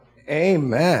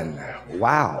Amen.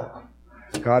 Wow.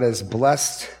 God has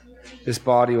blessed this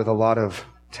body with a lot of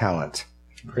talent.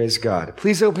 Praise God.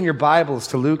 Please open your Bibles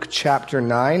to Luke chapter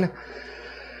 9.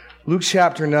 Luke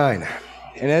chapter 9.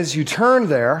 And as you turn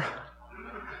there,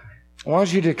 I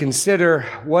want you to consider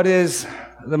what is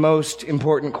the most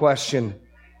important question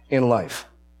in life.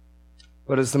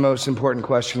 What is the most important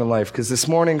question in life? Because this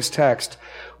morning's text,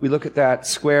 we look at that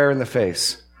square in the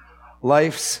face.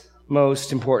 Life's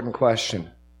most important question.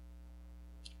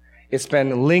 It's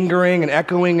been lingering and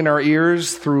echoing in our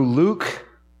ears through Luke,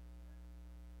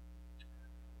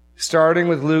 starting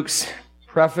with Luke's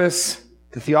preface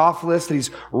to Theophilus, that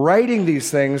he's writing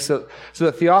these things so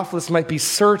that Theophilus might be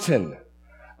certain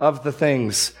of the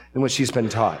things in which he's been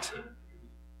taught.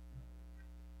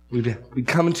 We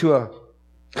come to a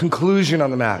conclusion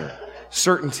on the matter,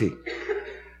 certainty.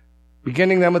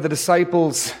 Beginning then with the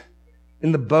disciples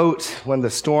in the boat when the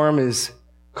storm is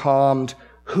calmed.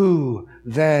 Who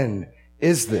then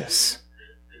is this?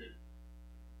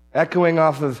 Echoing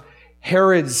off of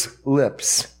Herod's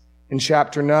lips in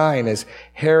chapter 9 as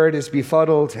Herod is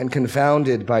befuddled and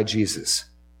confounded by Jesus.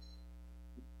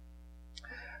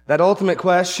 That ultimate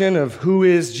question of who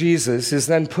is Jesus is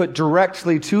then put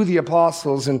directly to the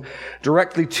apostles and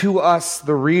directly to us,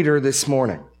 the reader, this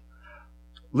morning.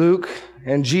 Luke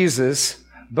and Jesus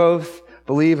both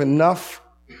believe enough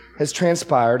has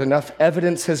transpired, enough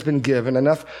evidence has been given,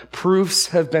 enough proofs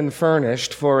have been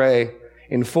furnished for a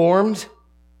informed,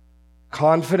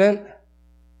 confident,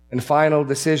 and final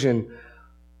decision,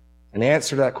 an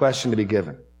answer to that question to be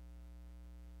given. And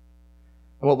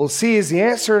what we'll see is the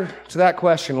answer to that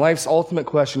question, life's ultimate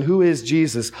question, who is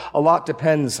Jesus? A lot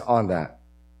depends on that.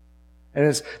 And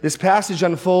as this passage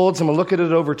unfolds, and we'll look at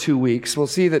it over 2 weeks, we'll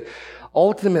see that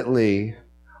ultimately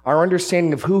our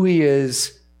understanding of who he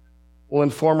is will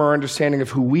inform our understanding of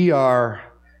who we are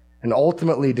and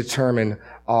ultimately determine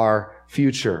our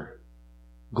future,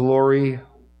 glory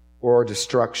or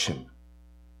destruction.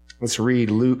 Let's read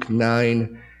Luke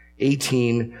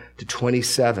 9:18 to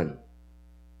 27.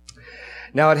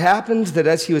 Now it happened that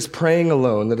as he was praying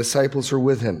alone, the disciples were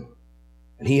with him,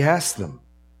 and he asked them,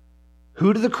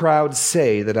 "Who do the crowds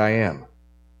say that I am?"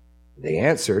 They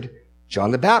answered,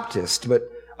 "John the Baptist, but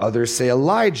others say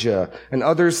Elijah, and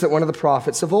others that one of the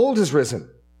prophets of old has risen."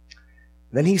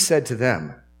 Then he said to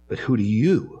them, "But who do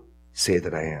you say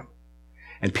that I am?"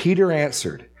 And Peter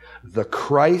answered, "The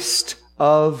Christ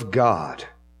of God."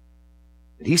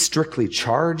 But he strictly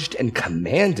charged and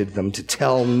commanded them to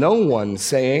tell no one,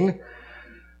 saying,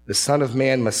 "The Son of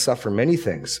Man must suffer many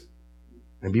things,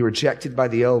 and be rejected by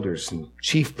the elders and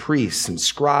chief priests and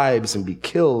scribes, and be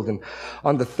killed, and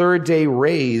on the third day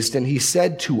raised." And he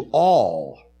said to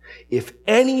all, "If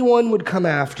anyone would come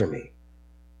after me,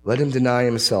 let him deny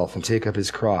himself and take up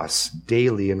his cross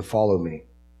daily and follow me.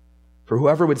 For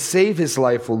whoever would save his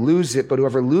life will lose it, but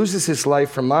whoever loses his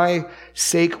life for my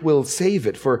sake will save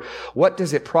it. For what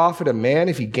does it profit a man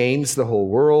if he gains the whole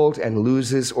world and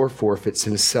loses or forfeits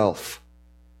himself?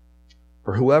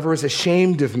 For whoever is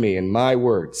ashamed of me and my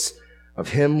words, of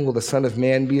him will the Son of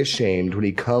Man be ashamed when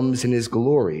he comes in his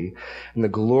glory and the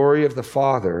glory of the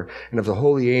Father and of the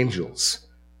holy angels.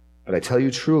 But I tell you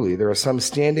truly, there are some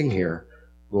standing here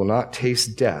who will not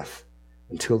taste death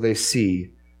until they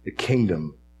see the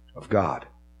kingdom of God."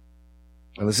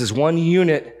 And this is one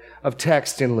unit of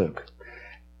text in Luke.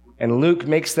 And Luke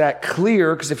makes that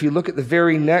clear because if you look at the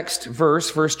very next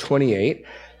verse, verse 28,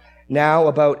 now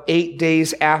about 8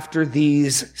 days after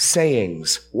these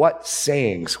sayings. What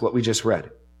sayings? What we just read.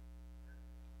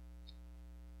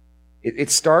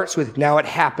 It starts with, "Now it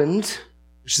happened,"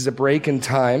 which is a break in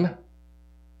time.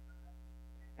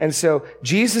 And so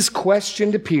Jesus'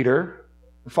 question to Peter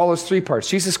follows 3 parts.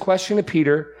 Jesus' question to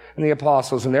Peter and the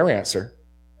apostles and their answer.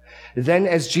 Then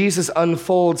as Jesus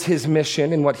unfolds his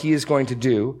mission and what he is going to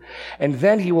do, and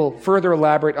then he will further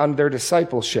elaborate on their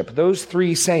discipleship. Those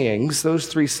 3 sayings, those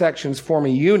 3 sections form a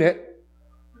unit.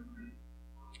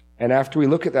 And after we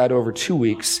look at that over 2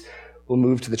 weeks, we'll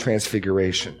move to the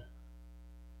transfiguration.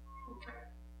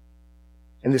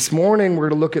 And this morning, we're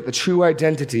going to look at the true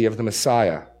identity of the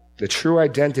Messiah. The true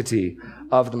identity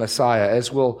of the Messiah.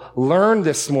 As we'll learn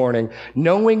this morning,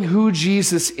 knowing who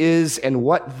Jesus is and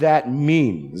what that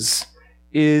means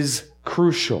is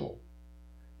crucial,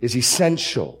 is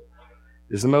essential,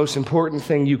 is the most important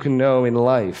thing you can know in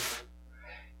life.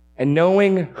 And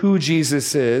knowing who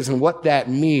Jesus is and what that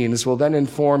means will then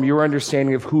inform your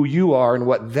understanding of who you are and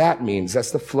what that means. That's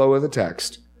the flow of the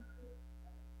text.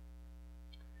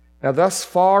 Now, thus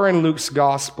far in Luke's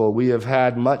gospel, we have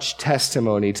had much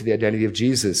testimony to the identity of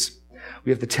Jesus.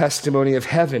 We have the testimony of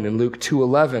heaven in Luke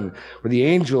 2:11, where the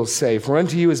angels say, "For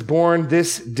unto you is born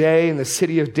this day in the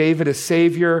city of David a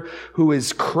Savior, who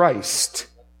is Christ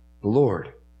the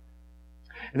Lord."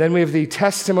 And then we have the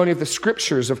testimony of the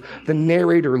scriptures of the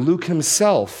narrator, Luke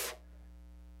himself,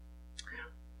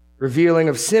 revealing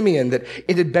of Simeon that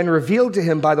it had been revealed to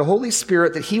him by the Holy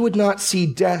Spirit that he would not see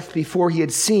death before he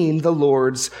had seen the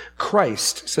Lord's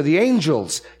Christ. So the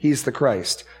angels, he's the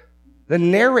Christ. The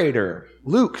narrator,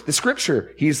 Luke, the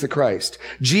scripture, he's the Christ.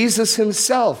 Jesus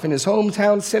himself in his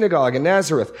hometown synagogue in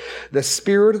Nazareth, "The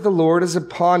Spirit of the Lord is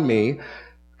upon me,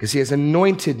 because he has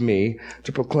anointed me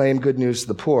to proclaim good news to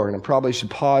the poor." And I probably should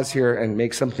pause here and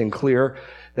make something clear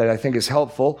that I think is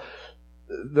helpful.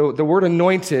 The word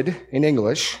anointed in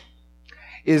English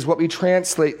is what we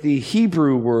translate the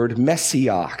Hebrew word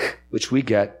Messiach, which we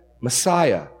get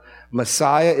Messiah.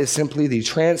 Messiah is simply the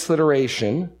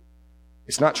transliteration.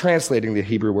 It's not translating the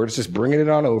Hebrew word, it's just bringing it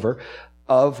on over,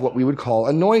 of what we would call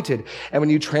anointed. And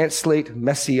when you translate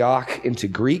Messiach into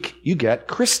Greek, you get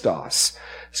Christos.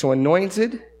 So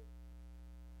anointed,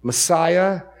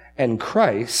 Messiah, and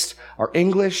Christ are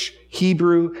English,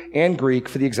 Hebrew, and Greek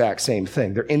for the exact same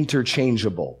thing. They're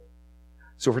interchangeable.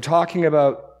 So if we're talking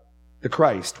about the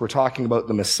Christ, we're talking about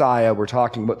the Messiah, we're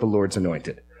talking about the Lord's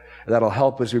anointed. And that'll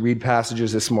help as we read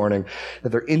passages this morning, that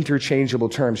they're interchangeable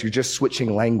terms. You're just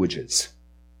switching languages.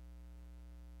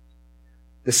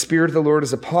 "The Spirit of the Lord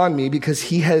is upon me because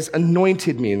he has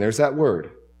anointed me," and there's that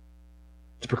word,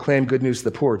 "to proclaim good news to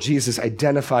the poor." Jesus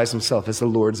identifies himself as the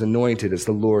Lord's anointed, as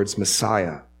the Lord's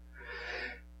Messiah.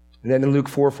 And then in Luke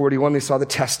 4:41, they saw the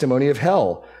testimony of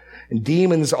hell. And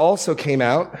demons also came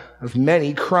out of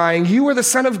many, crying, "You are the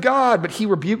Son of God." But he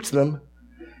rebuked them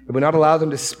and would not allow them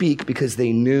to speak because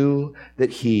they knew that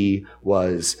he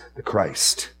was the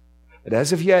Christ. But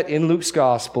as of yet, in Luke's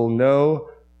gospel, no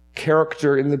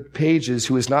character in the pages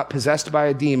who is not possessed by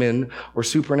a demon or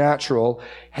supernatural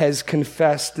has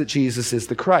confessed that Jesus is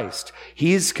the Christ.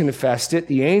 He's confessed it.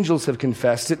 The angels have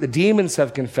confessed it. The demons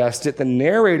have confessed it. The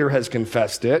narrator has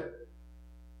confessed it.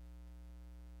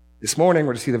 This morning,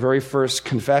 we're to see the very first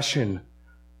confession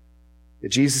that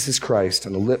Jesus is Christ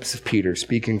on the lips of Peter,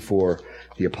 speaking for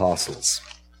the apostles.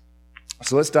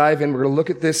 So let's dive in. We're going to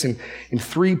look at this in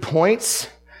 3 points,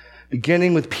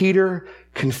 beginning with Peter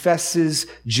confesses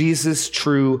Jesus'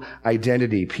 true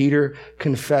identity. Peter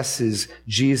confesses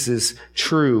Jesus'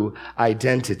 true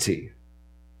identity.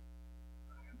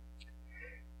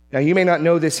 Now, you may not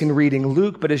know this in reading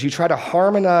Luke, but as you try to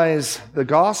harmonize the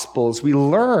Gospels, we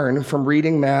learn from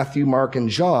reading Matthew, Mark, and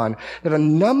John that a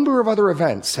number of other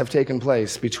events have taken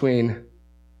place between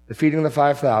the feeding of the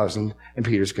 5,000 and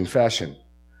Peter's confession.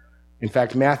 In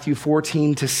fact, Matthew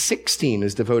 14-16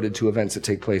 is devoted to events that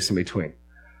take place in between.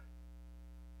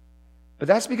 But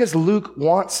that's because Luke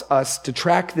wants us to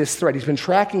track this thread. He's been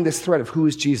tracking this thread of who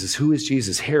is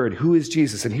Jesus, Herod, who is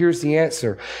Jesus? And here's the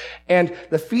answer. And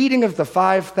the feeding of the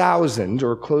 5,000,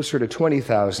 or closer to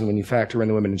 20,000 when you factor in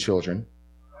the women and children,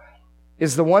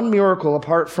 is the one miracle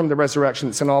apart from the resurrection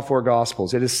that's in all 4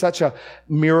 Gospels. It is such a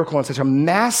miracle on such a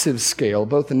massive scale,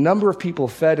 both the number of people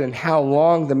fed and how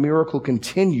long the miracle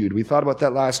continued. We thought about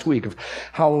that last week, of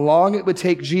how long it would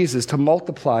take Jesus to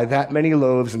multiply that many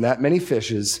loaves and that many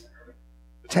fishes,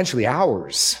 potentially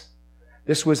hours.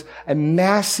 This was a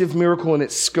massive miracle in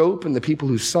its scope and the people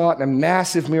who saw it, and a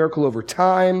massive miracle over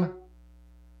time.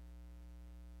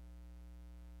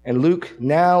 And Luke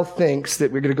now thinks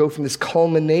that we're going to go from this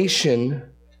culmination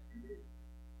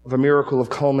of a miracle of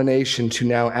culmination to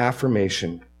now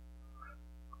affirmation.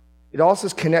 It also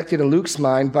is connected in Luke's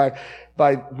mind by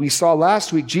we saw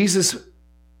last week, Jesus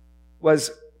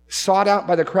was sought out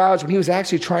by the crowds when he was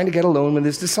actually trying to get alone with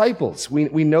his disciples.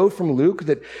 We know from Luke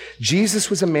that Jesus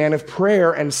was a man of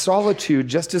prayer and solitude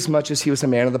just as much as he was a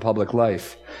man of the public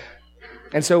life.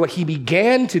 And so what he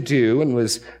began to do, and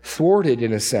was thwarted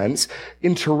in a sense,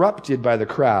 interrupted by the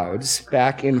crowds,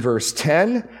 back in verse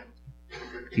 10,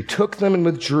 he took them and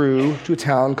withdrew to a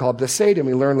town called Bethsaida. And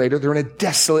we learn later they're in a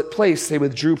desolate place. They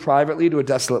withdrew privately to a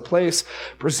desolate place,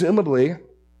 presumably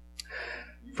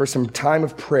for some time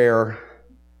of prayer,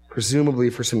 presumably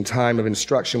for some time of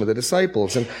instruction with the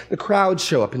disciples. And the crowds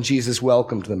show up, and Jesus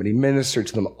welcomed them, and he ministered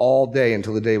to them all day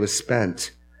until the day was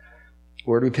spent.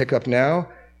 Where do we pick up now?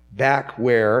 Back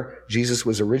where Jesus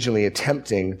was originally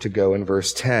attempting to go in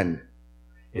verse 10.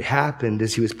 It happened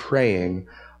as he was praying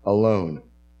alone.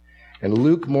 And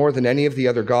Luke, more than any of the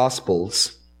other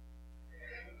Gospels,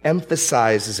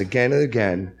 emphasizes again and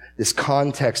again this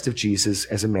context of Jesus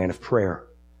as a man of prayer.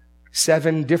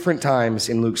 7 different times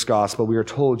in Luke's Gospel, we are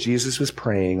told Jesus was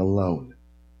praying alone.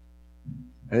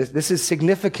 And this is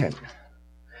significant.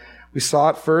 We saw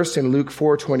it first in Luke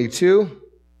 4:22.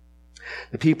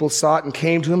 The people sought and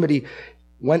came to him, but he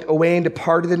went away and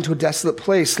departed into a desolate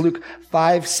place. Luke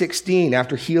 5:16,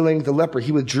 after healing the leper,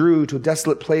 he withdrew to a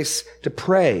desolate place to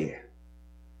pray.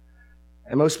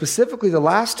 And most specifically, the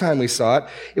last time we saw it,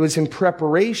 it was in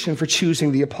preparation for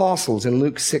choosing the apostles in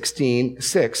Luke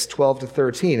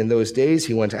 6:12-13. In those days,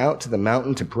 he went out to the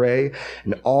mountain to pray,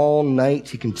 and all night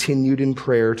he continued in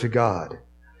prayer to God.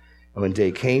 And when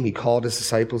day came, he called his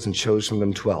disciples and chose from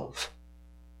them 12.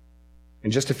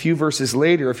 And just a few verses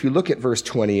later, if you look at verse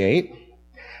 28,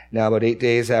 now about 8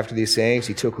 days after these sayings,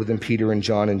 he took with him Peter and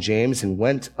John and James and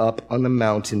went up on the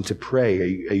mountain to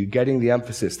pray. Are you getting the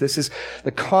emphasis? This is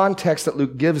the context that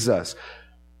Luke gives us.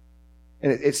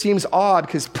 And it seems odd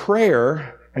because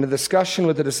prayer and a discussion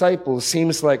with the disciples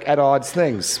seems like at odds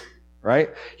things, right?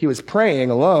 He was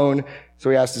praying alone, so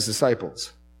he asked his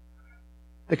disciples.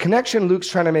 The connection Luke's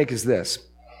trying to make is this.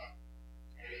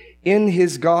 In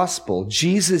his gospel,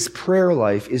 Jesus' prayer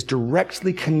life is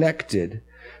directly connected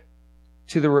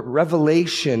to the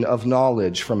revelation of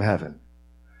knowledge from heaven.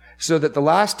 So that the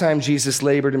last time Jesus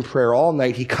labored in prayer all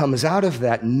night, he comes out of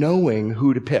that knowing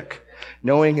who to pick,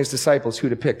 knowing his disciples who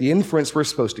to pick. The inference we're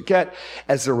supposed to get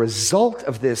as a result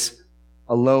of this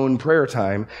alone prayer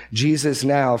time, Jesus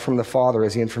now from the Father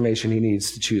has the information he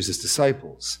needs to choose his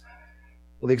disciples.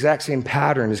 Well, the exact same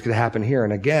pattern is going to happen here.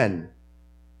 And again,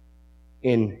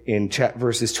 in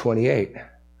verses 28.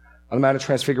 On the Mount of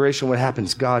Transfiguration, what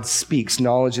happens? God speaks.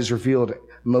 Knowledge is revealed.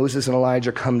 Moses and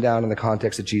Elijah come down in the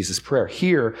context of Jesus' prayer.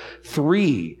 Here,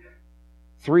 three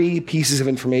pieces of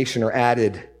information are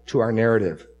added to our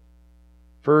narrative.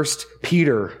 First,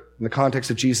 Peter, in the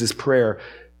context of Jesus' prayer,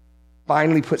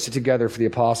 finally puts it together for the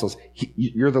apostles.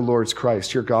 You're the Lord's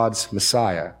Christ. You're God's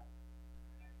Messiah.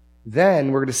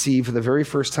 Then we're going to see for the very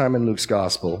first time in Luke's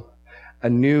gospel, a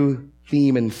new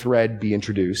theme and thread be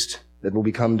introduced that will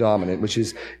become dominant, which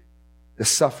is the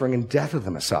suffering and death of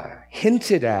the Messiah.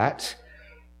 Hinted at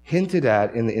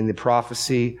in the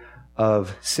prophecy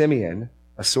of Simeon,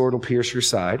 a sword will pierce your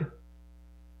side.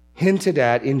 Hinted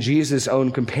at in Jesus'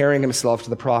 own comparing himself to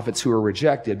the prophets who were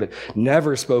rejected, but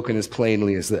never spoken as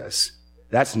plainly as this.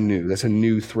 That's new. That's a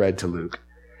new thread to Luke.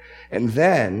 And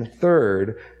then,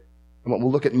 third, and what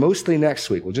we'll look at mostly next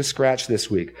week, we'll just scratch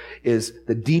this week, is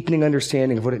the deepening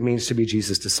understanding of what it means to be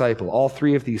Jesus' disciple. All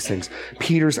three of these things.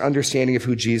 Peter's understanding of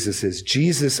who Jesus is.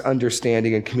 Jesus'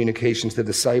 understanding and communication to the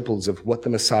disciples of what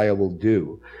the Messiah will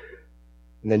do.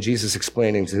 And then Jesus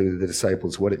explaining to the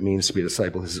disciples what it means to be a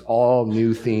disciple. This is all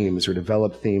new themes or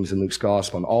developed themes in Luke's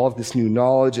gospel. And all of this new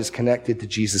knowledge is connected to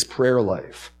Jesus' prayer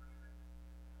life.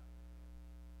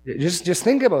 Just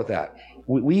think about that.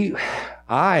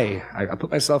 I put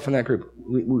myself in that group.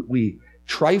 We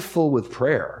trifle with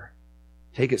prayer,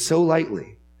 take it so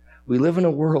lightly. We live in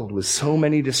a world with so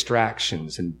many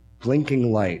distractions and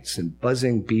blinking lights and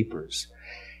buzzing beepers.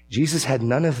 Jesus had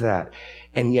none of that.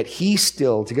 And yet he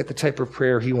still, to get the type of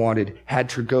prayer he wanted, had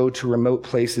to go to remote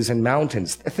places and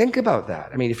mountains. Think about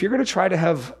that. I mean, if you're going to try to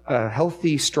have a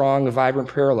healthy, strong, vibrant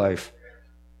prayer life,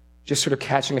 just sort of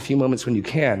catching a few moments when you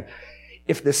can,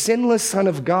 if the sinless Son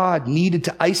of God needed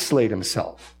to isolate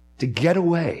himself, to get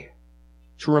away,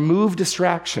 to remove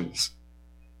distractions,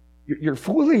 you're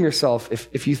fooling yourself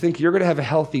if you think you're going to have a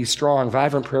healthy, strong,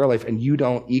 vibrant prayer life and you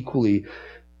don't equally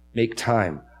make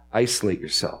time, isolate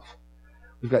yourself.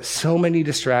 We've got so many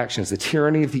distractions, the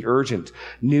tyranny of the urgent,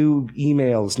 new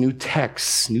emails, new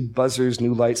texts, new buzzers,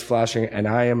 new lights flashing, and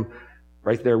I am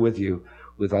right there with you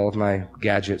with all of my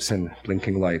gadgets and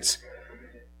blinking lights.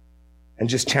 And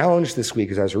just challenged this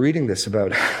week as I was reading this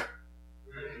about,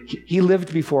 he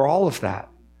lived before all of that.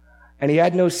 And he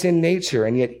had no sin nature,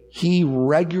 and yet he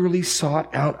regularly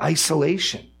sought out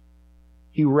isolation.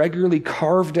 He regularly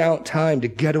carved out time to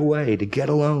get away, to get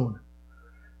alone.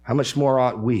 How much more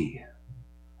ought we?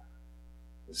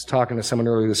 I was talking to someone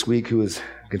earlier this week who was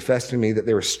confessing to me that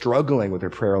they were struggling with their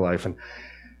prayer life. And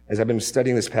as I've been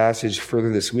studying this passage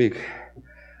further this week,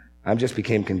 I just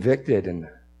became convicted and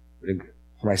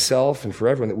for myself and for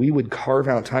everyone, that we would carve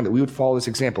out time, that we would follow this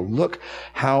example. Look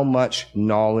how much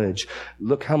knowledge,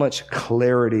 look how much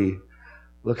clarity,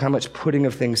 look how much putting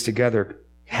of things together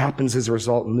happens as a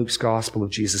result in Luke's gospel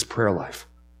of Jesus' prayer life.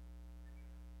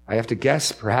 I have to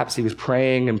guess perhaps he was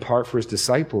praying in part for his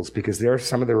disciples because they're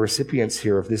some of the recipients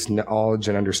here of this knowledge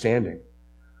and understanding.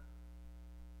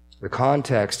 The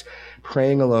context,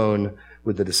 praying alone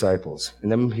with the disciples.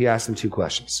 And then he asked them two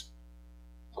questions.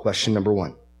 Question number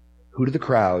one. Who do the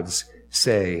crowds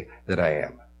say that I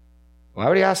am? Why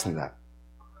would he ask them that?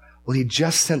 Well, he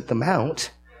just sent them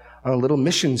out on a little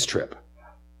missions trip,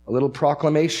 a little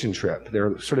proclamation trip,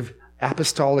 their sort of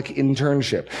apostolic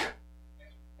internship.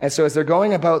 And so as they're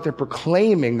going about, they're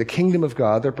proclaiming the kingdom of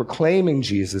God. They're proclaiming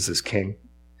Jesus as king.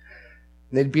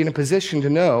 And they'd be in a position to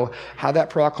know how that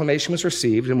proclamation was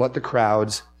received and what the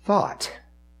crowds thought.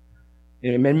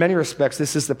 In many respects,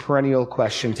 this is the perennial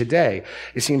question today.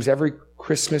 It seems every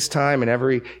Christmas time and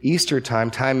every Easter time,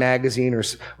 Time Magazine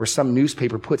or some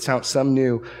newspaper puts out some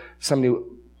new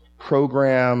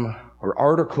program or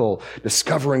article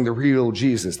discovering the real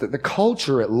Jesus. That the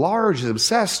culture at large is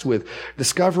obsessed with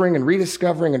discovering and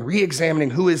rediscovering and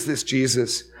re-examining who is this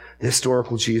Jesus, the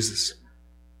historical Jesus.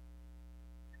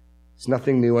 There's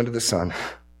nothing new under the sun.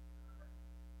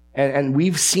 And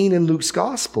we've seen in Luke's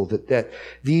gospel that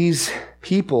these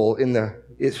people in the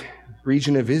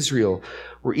region of Israel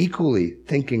were equally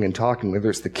thinking and talking, whether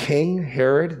it's the king,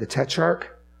 Herod, the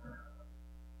tetrarch,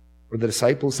 or the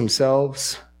disciples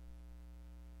themselves.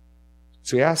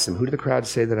 So he asked them, who do the crowds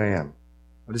say that I am?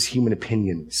 What does human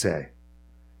opinion say?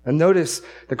 And notice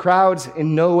the crowds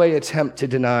in no way attempt to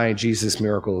deny Jesus'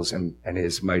 miracles and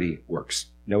his mighty works.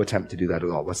 No attempt to do that at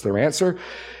all. What's their answer?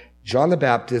 John the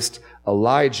Baptist,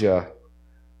 Elijah,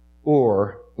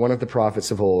 or one of the prophets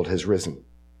of old has risen.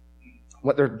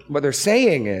 What they're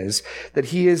saying is that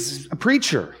he is a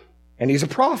preacher and he's a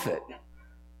prophet.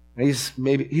 And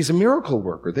he's a miracle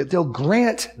worker. That they'll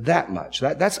grant that much.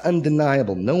 That's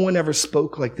undeniable. No one ever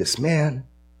spoke like this man.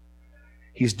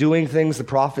 He's doing things the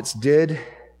prophets did.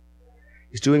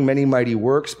 He's doing many mighty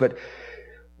works, but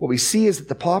what we see is that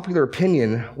the popular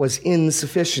opinion was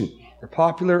insufficient. The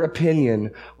popular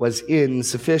opinion was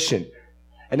insufficient.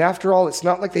 And after all, it's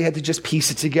not like they had to just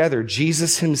piece it together.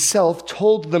 Jesus himself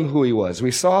told them who he was.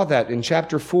 We saw that in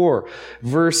chapter 4,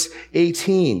 verse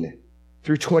 18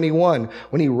 through 21.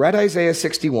 When he read Isaiah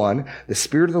 61, the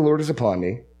Spirit of the Lord is upon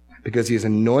me, because he has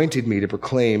anointed me to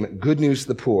proclaim good news to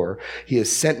the poor. He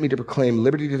has sent me to proclaim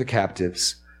liberty to the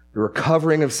captives, the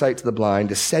recovering of sight to the blind,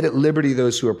 to set at liberty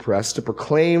those who are oppressed, to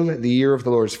proclaim the year of the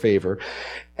Lord's favor.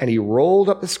 And he rolled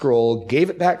up the scroll, gave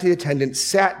it back to the attendant,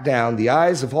 sat down. The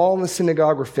eyes of all in the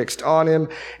synagogue were fixed on him,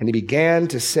 and he began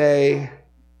to say,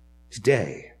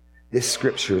 today, this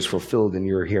scripture is fulfilled in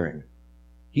your hearing.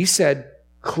 He said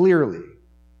clearly,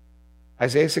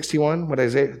 Isaiah 61,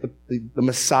 the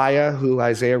Messiah who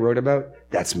Isaiah wrote about,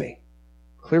 that's me.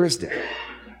 Clear as day.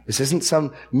 This isn't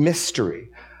some mystery.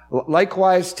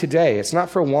 Likewise today, it's not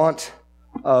for want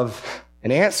of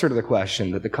an answer to the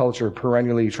question that the culture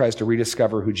perennially tries to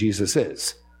rediscover who Jesus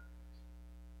is.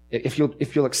 If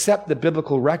you'll accept the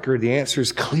biblical record, the answer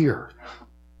is clear.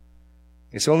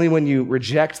 It's only when you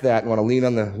reject that and want to lean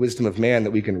on the wisdom of man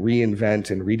that we can reinvent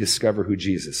and rediscover who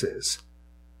Jesus is.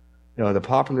 No, the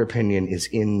popular opinion is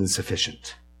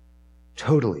insufficient.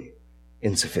 Totally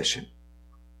insufficient.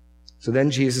 So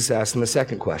then Jesus asked them the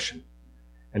second question.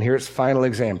 And here it's final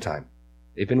exam time.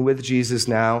 They've been with Jesus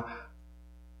now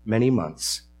many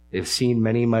months. They've seen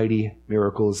many mighty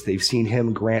miracles. They've seen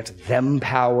him grant them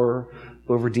power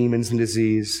over demons and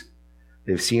disease.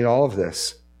 They've seen all of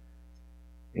this.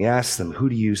 He asks them, who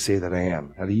do you say that I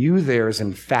am? Now the you there is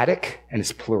emphatic and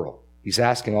it's plural. He's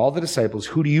asking all the disciples,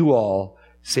 who do you all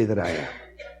say that I am?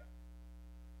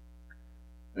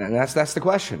 And that's the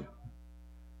question.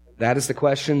 That is the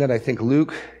question that I think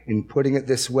Luke, in putting it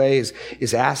this way,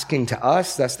 is asking to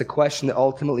us. That's the question that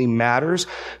ultimately matters.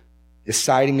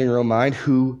 Deciding in your own mind,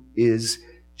 who is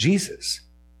Jesus?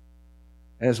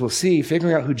 And as we'll see,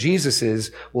 figuring out who Jesus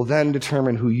is will then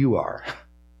determine who you are.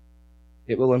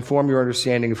 It will inform your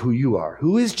understanding of who you are.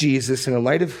 Who is Jesus? And in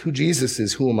light of who Jesus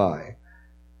is, who am I?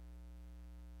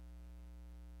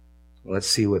 Let's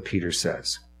see what Peter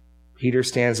says. Peter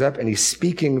stands up and he's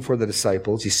speaking for the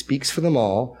disciples. He speaks for them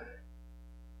all.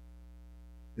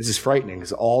 This is frightening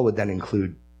because all would then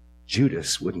include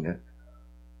Judas, wouldn't it?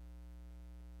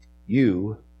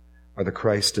 You are the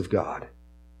Christ of God.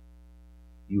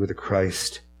 You are the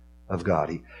Christ of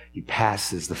God. He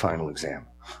passes the final exam.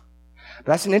 But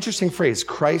that's an interesting phrase,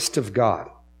 Christ of God.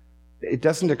 It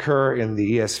doesn't occur in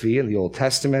the ESV in the Old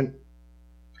Testament.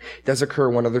 It does occur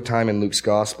one other time in Luke's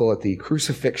gospel at the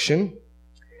crucifixion.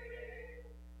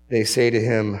 They say to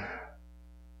him,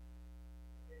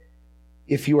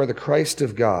 if you are the Christ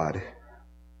of God,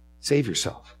 save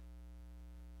yourself.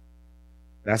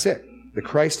 That's it. The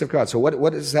Christ of God. So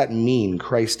what does that mean,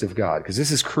 Christ of God? Because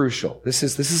this is crucial. This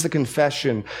is the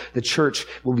confession the church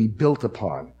will be built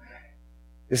upon.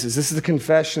 This is the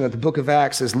confession that the book of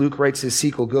Acts, as Luke writes his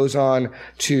sequel, goes on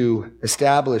to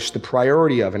establish the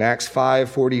priority of in Acts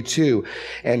 5:42.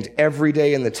 And every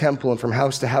day in the temple and from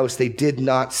house to house, they did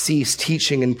not cease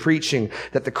teaching and preaching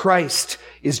that the Christ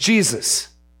is Jesus.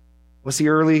 What's the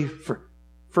early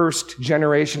first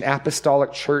generation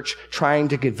apostolic church trying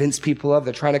to convince people of?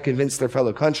 They're trying to convince their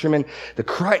fellow countrymen. The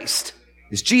Christ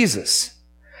is Jesus.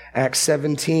 Acts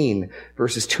 17,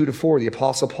 verses 2-4, the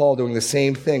Apostle Paul doing the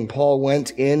same thing. Paul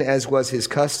went in as was his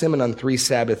custom, and on 3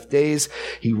 Sabbath days,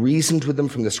 he reasoned with them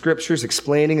from the Scriptures,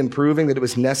 explaining and proving that it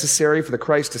was necessary for the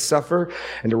Christ to suffer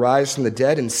and to rise from the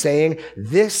dead, and saying,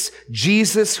 "This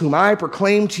Jesus whom I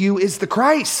proclaim to you is the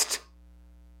Christ."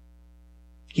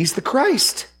 He's the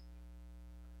Christ.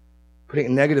 Putting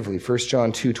it negatively, 1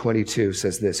 John 2:22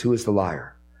 says this, "Who is the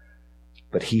liar?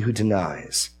 But he who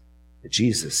denies that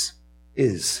Jesus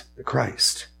is the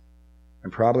Christ."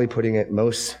 And probably putting it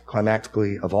most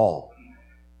climactically of all,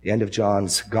 the end of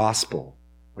John's gospel,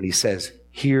 when he says,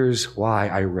 "Here's why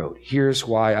I wrote. Here's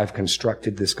why I've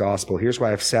constructed this gospel. Here's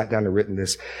why I've sat down and written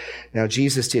this. Now,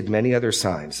 Jesus did many other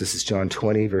signs." This is John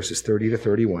 20, verses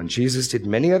 30-31. "Jesus did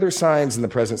many other signs in the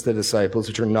presence of the disciples,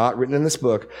 which are not written in this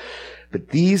book, but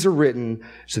these are written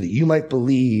so that you might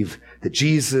believe that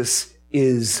Jesus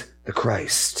is the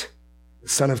Christ, the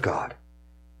Son of God.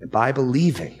 And by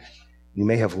believing, you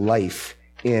may have life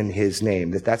in his name."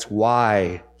 That's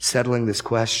why settling this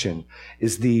question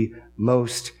is the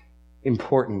most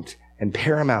important and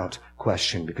paramount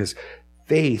question, because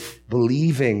faith,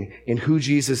 believing in who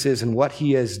Jesus is and what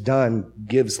he has done,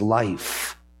 gives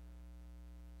life.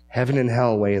 Heaven and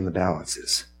hell weigh in the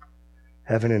balances.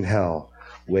 Heaven and hell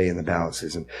weigh in the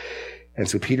balances. And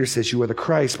so Peter says, "You are the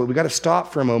Christ." But we've got to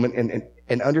stop for a moment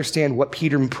and understand what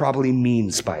Peter probably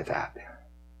means by that.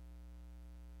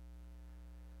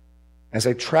 As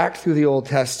I tracked through the Old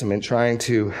Testament trying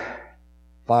to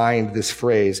find this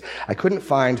phrase, I couldn't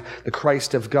find the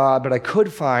Christ of God, but I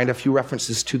could find a few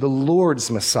references to the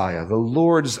Lord's Messiah, the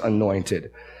Lord's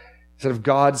anointed, instead of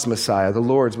God's Messiah, the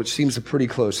Lord's, which seems a pretty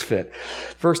close fit.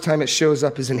 First time it shows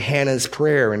up is in Hannah's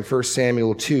prayer in 1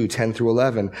 Samuel 2,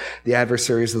 10-11. "The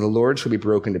adversaries of the Lord shall be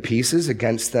broken to pieces.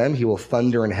 Against them he will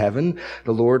thunder in heaven.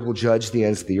 The Lord will judge the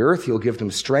ends of the earth. He will give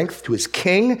them strength to his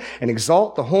king and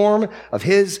exalt the horn of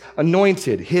his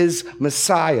anointed," his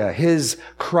Messiah, his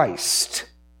Christ.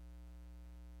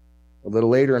 A little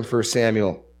later in 1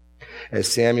 Samuel, as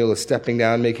Samuel is stepping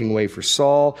down, making way for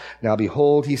Saul, "Now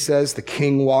behold," he says, "the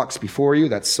king walks before you,"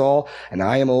 that's Saul, "and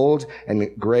I am old and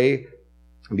gray.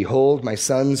 And behold, my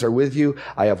sons are with you.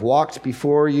 I have walked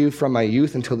before you from my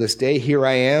youth until this day. Here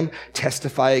I am.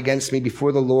 Testify against me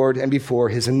before the Lord and before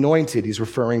his anointed." He's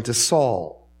referring to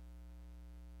Saul.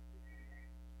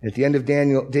 At the end of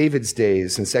David's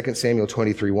days, in 2 Samuel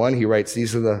 23:1, he writes,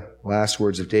 "These are the last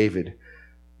words of David,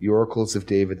 the oracles of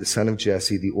David, the son of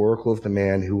Jesse, the oracle of the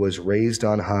man who was raised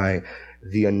on high,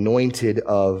 the anointed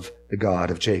of the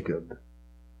God of Jacob."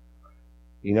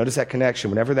 You notice that connection.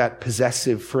 Whenever that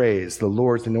possessive phrase, "the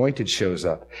Lord's anointed," shows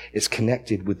up, it's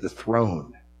connected with the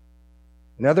throne.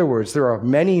 In other words, there are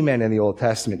many men in the Old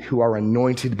Testament who are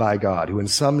anointed by God, who in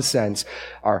some sense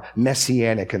are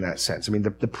messianic in that sense. I mean,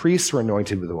 the priests were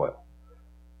anointed with oil.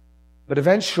 But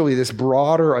eventually this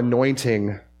broader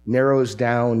anointing narrows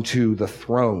down to the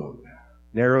throne,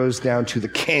 narrows down to the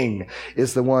king,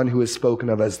 is the one who is spoken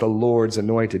of as the Lord's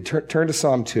anointed. Turn to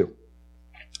Psalm 2.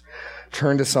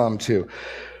 Turn to Psalm 2,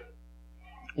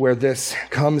 where this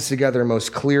comes together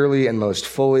most clearly and most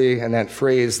fully, and that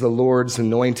phrase, "the Lord's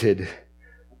anointed,"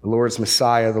 the Lord's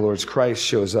Messiah, the Lord's Christ,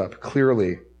 shows up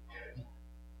clearly.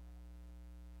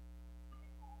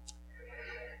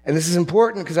 And this is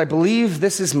important because I believe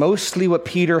this is mostly what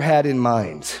Peter had in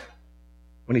mind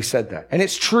when he said that. And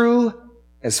it's true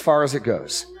as far as it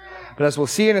goes. But as we'll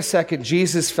see in a second,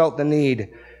 Jesus felt the need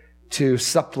to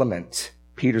supplement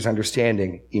Peter's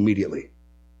understanding immediately.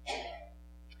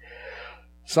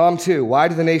 Psalm 2, "Why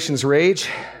do the nations rage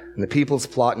and the peoples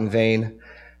plot in vain?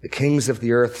 The kings of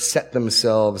the earth set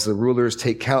themselves, the rulers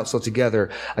take counsel together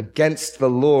against the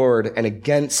Lord and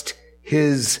against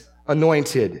his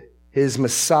anointed," his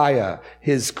Messiah,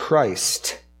 his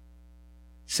Christ,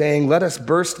 saying, "Let us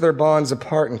burst their bonds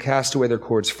apart and cast away their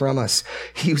cords from us."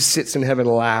 He who sits in heaven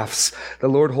laughs. The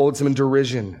Lord holds them in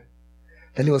derision.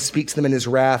 Then he will speak to them in his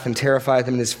wrath and terrify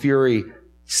them in his fury,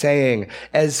 saying,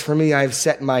 "As for me, I have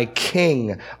set my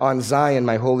king on Zion,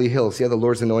 my holy hill." See how the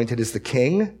Lord's anointed is the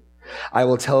king? "I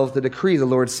will tell of the decree. The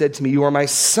Lord said to me, you are my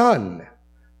son."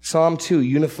 Psalm 2,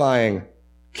 unifying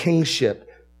kingship,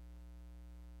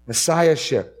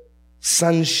 messiahship,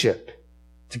 sonship,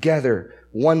 together,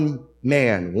 one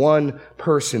man, one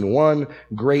person, one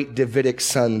great Davidic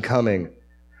son coming.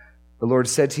 "The Lord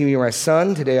said to me, you are my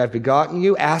son. Today I've begotten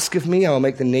you. Ask of me. I will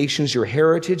make the nations your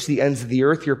heritage, the ends of the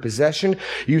earth your possession.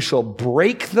 You shall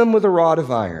break them with a rod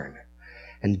of iron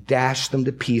and dash them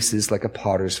to pieces like a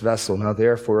potter's vessel. Now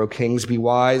therefore, O kings, be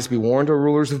wise, be warned, O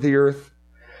rulers of the earth.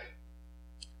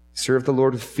 Serve the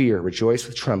Lord with fear, rejoice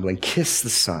with trembling, kiss the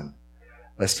Son,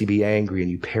 lest he be angry and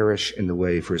you perish in the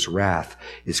way, for his wrath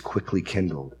is quickly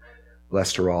kindled.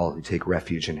 Blessed are all who take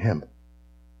refuge in him.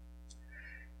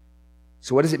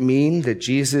 So what does it mean that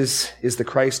Jesus is the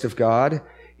Christ of God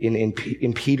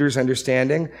in Peter's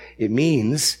understanding? It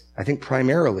means, I think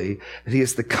primarily, that he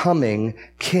is the coming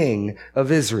King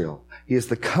of Israel. He is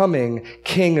the coming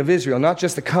King of Israel. Not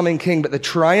just the coming King, but the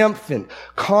triumphant,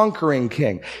 conquering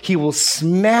King. He will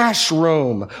smash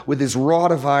Rome with his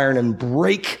rod of iron and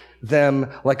break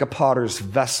them like a potter's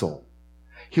vessel.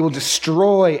 He will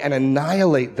destroy and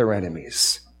annihilate their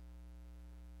enemies.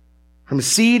 From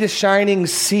sea to shining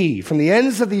sea, from the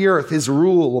ends of the earth, his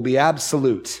rule will be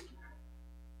absolute.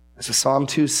 As Psalm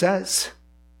 2 says,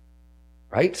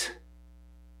 right?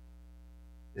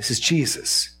 This is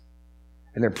Jesus.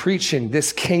 And they're preaching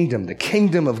this kingdom, the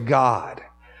kingdom of God.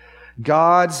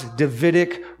 God's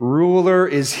Davidic ruler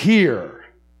is here.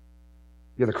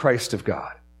 You're the Christ of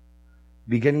God.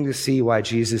 Beginning to see why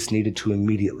Jesus needed to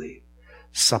immediately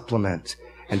supplement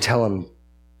and tell him,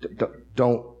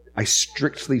 I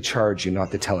strictly charge you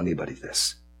not to tell anybody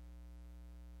this.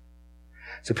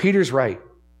 So Peter's right.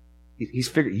 He's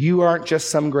figured, you aren't just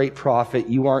some great prophet.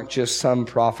 You aren't just some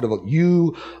profitable.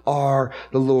 You are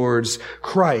the Lord's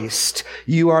Christ.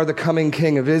 You are the coming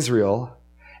King of Israel.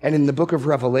 And in the book of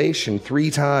Revelation, 3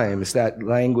 times that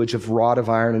language of rod of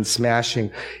iron and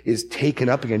smashing is taken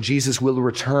up again. Jesus will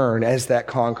return as that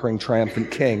conquering,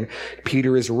 triumphant King.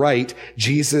 Peter is right.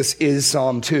 Jesus is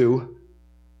Psalm 2.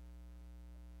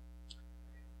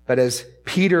 But as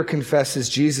Peter confesses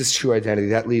Jesus' true identity,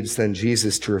 that leads then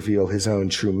Jesus to reveal his own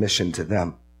true mission to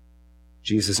them.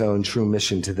 Jesus' own true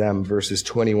mission to them, verses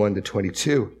 21 to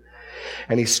 22.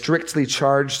 And he strictly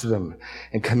charged them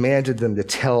and commanded them to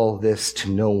tell this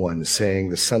to no one, saying,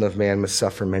 the Son of Man must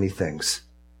suffer many things,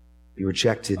 be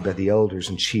rejected by the elders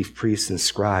and chief priests and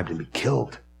scribes, and be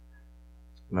killed,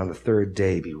 and on the 3rd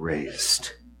day be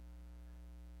raised.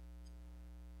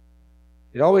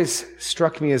 It always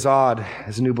struck me as odd,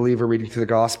 as a new believer reading through the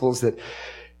Gospels, that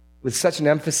with such an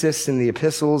emphasis in the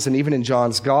epistles and even in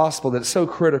John's Gospel, that it's so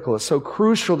critical, it's so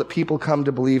crucial that people come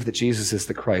to believe that Jesus is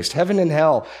the Christ. Heaven and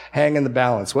hell hang in the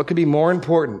balance. What could be more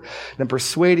important than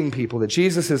persuading people that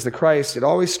Jesus is the Christ? It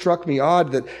always struck me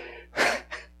odd that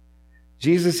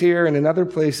Jesus here and in other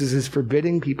places is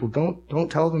forbidding people. Don't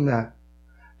tell them that.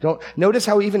 Notice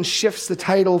how he even shifts the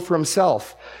title for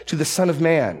himself to the Son of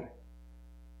Man.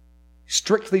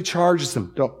 Strictly charges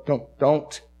them.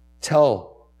 Don't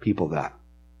tell people that.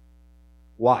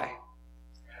 Why?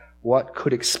 What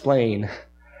could explain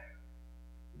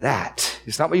that?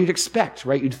 It's not what you'd expect,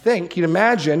 right? You'd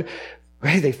imagine,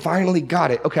 hey, they finally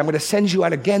got it. Okay, I'm going to send you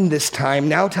out again this time.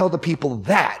 Now tell the people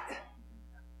that.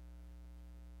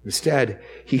 Instead,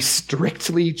 he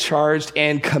strictly charged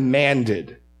and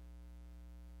commanded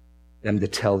them to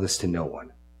tell this to no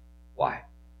one. Why?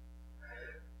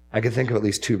 I can think of at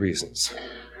least 2 reasons.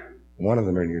 One of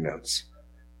them are in your notes.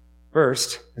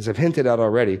 First, as I've hinted at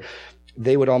already,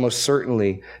 they would almost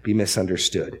certainly be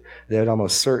misunderstood. They would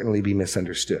almost certainly be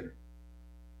misunderstood.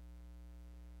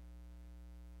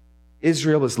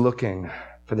 Israel was looking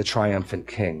for the triumphant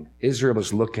king. Israel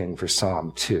was looking for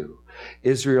Psalm 2.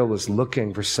 Israel was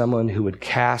looking for someone who would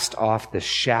cast off the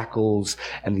shackles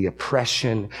and the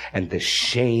oppression and the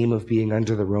shame of being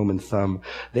under the Roman thumb.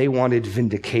 They wanted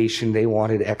vindication. They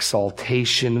wanted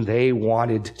exaltation. They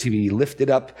wanted to be lifted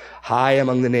up high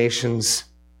among the nations.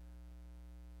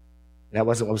 That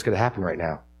wasn't what was going to happen right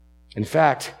now. In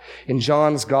fact, in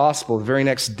John's gospel, the very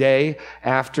next day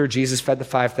after Jesus fed the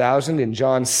 5,000, in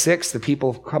John 6, the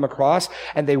people come across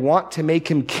and they want to make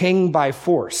him king by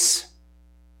force.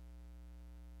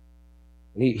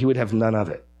 He would have none of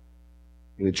it.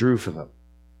 He withdrew from them.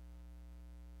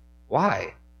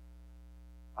 Why?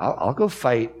 I'll go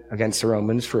fight against the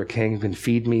Romans for a king who can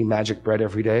feed me magic bread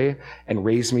every day and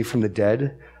raise me from the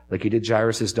dead like he did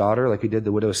Jairus' daughter, like he did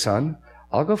the widow's son.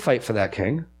 I'll go fight for that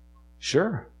king.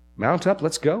 Sure. Mount up.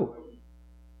 Let's go.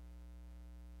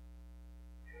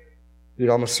 You'd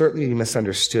almost certainly be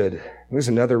misunderstood. There's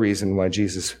another reason why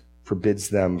Jesus forbids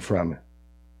them from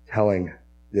telling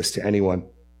this to anyone.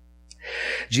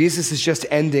 Jesus is just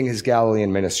ending his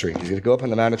Galilean ministry. He's going to go up on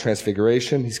the Mount of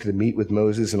Transfiguration. He's going to meet with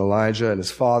Moses and Elijah and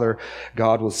his father.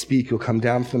 God will speak. He'll come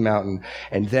down from the mountain.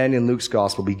 And then in Luke's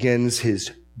gospel begins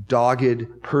his dogged,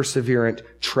 perseverant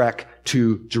trek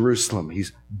to Jerusalem.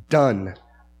 He's done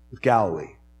with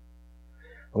Galilee.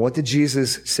 And what did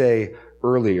Jesus say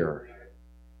earlier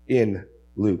in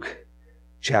Luke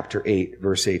chapter 8,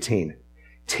 verse 18?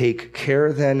 Take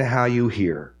care then how you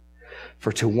hear.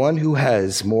 For to one who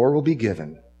has, more will be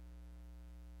given.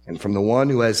 And from the one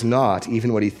who has not,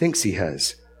 even what he thinks he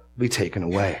has, will be taken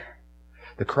away.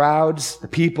 The crowds, the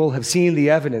people have seen the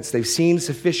evidence. They've seen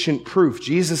sufficient proof.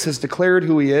 Jesus has declared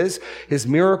who he is. His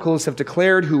miracles have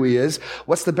declared who he is.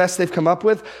 What's the best they've come up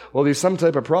with? Well, there's some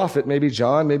type of prophet, maybe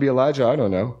John, maybe Elijah, I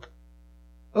don't know.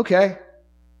 Okay.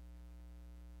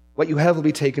 What you have will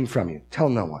be taken from you. Tell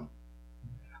no one.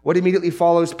 What immediately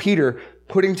follows Peter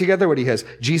putting together what he has?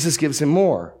 Jesus gives him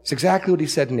more. It's exactly what he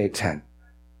said in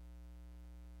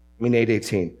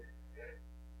 8:18.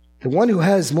 The one who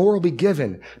has more will be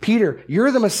given. Peter, you're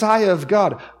the Messiah of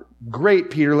God. Great,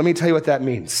 Peter. Let me tell you what that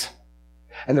means.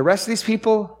 And the rest of these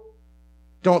people,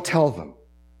 don't tell them.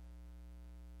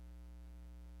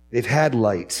 They've had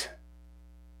light.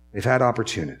 They've had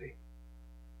opportunity.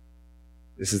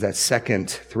 This is that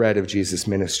second thread of Jesus'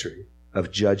 ministry,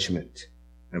 of judgment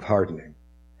and of hardening.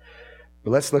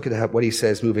 But let's look at what he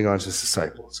says moving on to his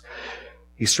disciples.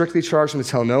 He strictly charged them to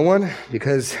tell no one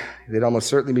because they'd almost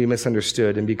certainly be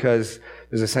misunderstood and because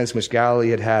there's a sense in which Galilee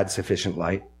had had sufficient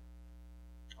light.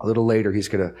 A little later, he's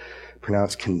going to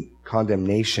pronounce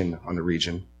condemnation on the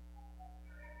region.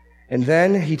 And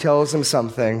then he tells them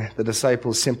something the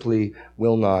disciples simply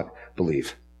will not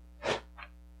believe.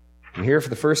 And here, for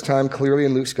the first time, clearly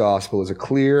in Luke's gospel, is a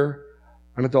clear,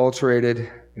 unadulterated,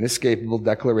 inescapable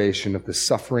declaration of the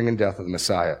suffering and death of the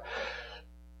Messiah.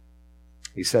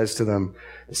 He says to them,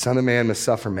 the Son of Man must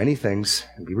suffer many things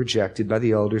and be rejected by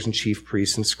the elders and chief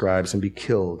priests and scribes and be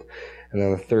killed, and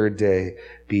on the third day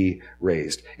be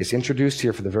raised. It's introduced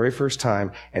here for the very first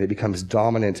time, and it becomes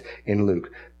dominant in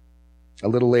Luke. A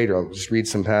little later, I'll just read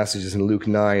some passages in Luke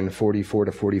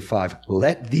 9:44-45.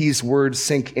 Let these words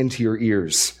sink into your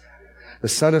ears. The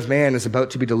Son of Man is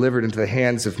about to be delivered into the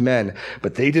hands of men.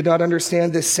 But they did not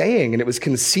understand this saying, and it was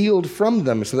concealed from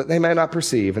them so that they might not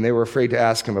perceive, and they were afraid to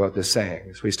ask him about this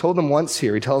saying. So he's told them once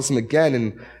here. He tells them again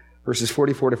in verses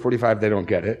 44-45. They don't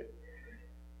get it.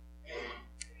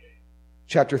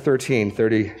 Chapter 13,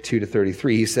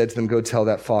 32-33, he said to them, go tell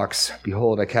that fox,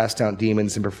 behold, I cast out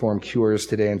demons and perform cures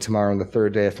today and tomorrow, and the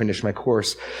third day I finish my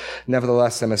course.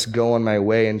 Nevertheless, I must go on my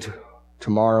way and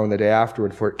tomorrow and the day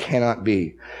afterward, for it cannot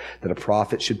be that a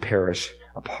prophet should perish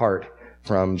apart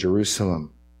from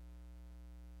Jerusalem.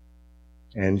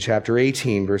 And chapter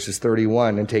 18, verses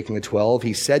 31, and taking the 12,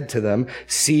 he said to them,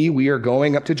 see, we are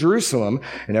going up to Jerusalem,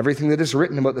 and everything that is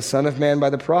written about the Son of Man by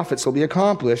the prophets will be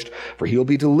accomplished, for he will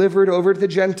be delivered over to the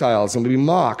Gentiles, and will be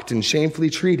mocked and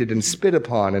shamefully treated and spit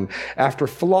upon, and after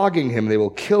flogging him, they will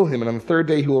kill him, and on the third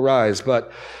day he will rise.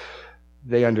 But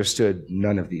they understood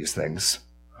none of these things.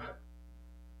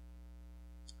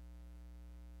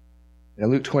 In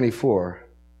Luke 24,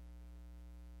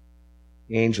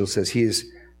 the angel says, he is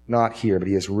not here, but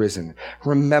he has risen.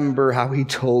 Remember how he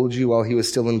told you while he was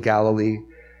still in Galilee,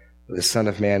 that the Son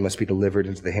of Man must be delivered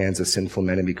into the hands of sinful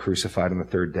men and be crucified on the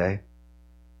third day.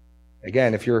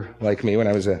 Again, if you're like me, when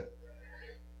I was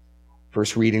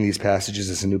first reading these passages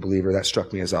as a new believer, that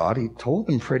struck me as odd. He told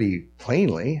them pretty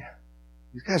plainly,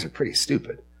 these guys are pretty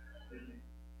stupid.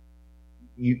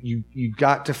 You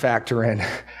got to factor in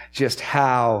just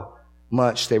how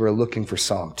much they were looking for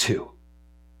Psalm 2.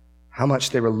 How much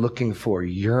they were looking for,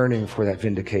 yearning for that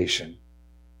vindication.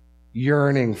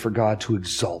 Yearning for God to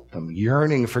exalt them.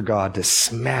 Yearning for God to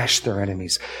smash their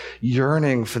enemies.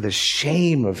 Yearning for the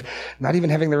shame of not even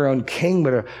having their own king,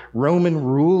 but a Roman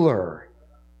ruler.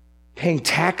 Paying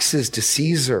taxes to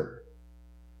Caesar.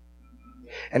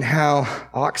 And how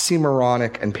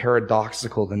oxymoronic and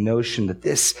paradoxical the notion that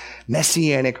this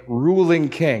messianic ruling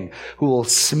king who will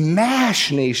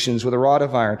smash nations with a rod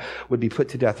of iron would be put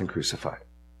to death and crucified.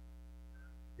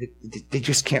 They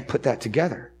just can't put that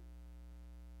together.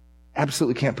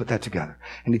 Absolutely can't put that together.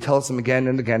 And he tells them again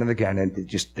and again and again, and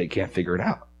they can't figure it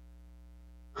out.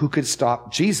 Who could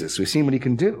stop Jesus? We've seen what he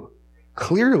can do.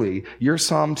 Clearly, you're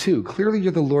Psalm 2. Clearly,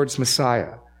 you're the Lord's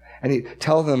Messiah. And he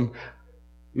tell them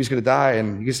he was going to die,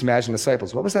 and you just imagine the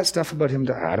disciples. What was that stuff about him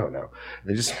dying? I don't know.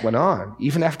 They just went on.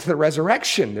 Even after the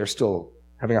resurrection, they're still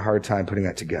having a hard time putting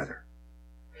that together.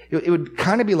 It would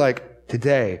kind of be like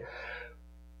today.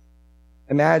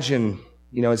 Imagine,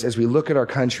 as we look at our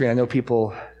country, I know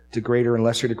people to greater and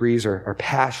lesser degrees are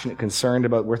passionate, concerned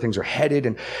about where things are headed,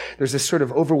 and there's this sort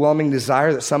of overwhelming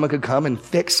desire that someone could come and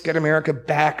get America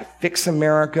back, fix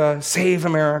America, save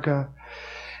America.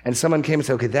 And someone came and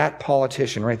said, okay, that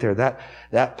politician right there,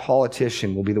 that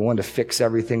politician will be the one to fix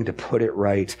everything, to put it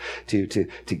right, to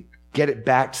get it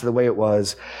back to the way it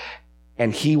was,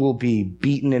 and he will be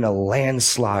beaten in a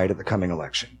landslide at the coming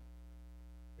election.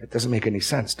 It doesn't make any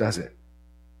sense, does it?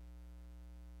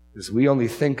 Because we only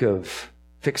think of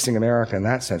fixing America in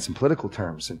that sense, in political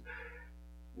terms, and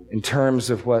in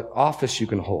terms of what office you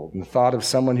can hold. And the thought of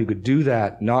someone who could do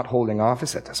that not holding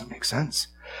office, that doesn't make sense.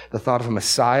 The thought of a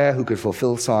Messiah who could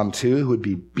fulfill Psalm 2, who would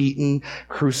be beaten,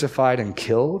 crucified, and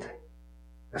killed,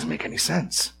 doesn't make any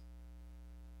sense.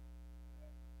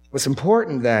 What's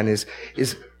important then is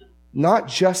not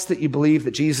just that you believe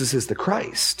that Jesus is the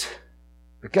Christ,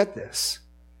 but get this,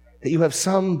 that you have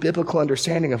some biblical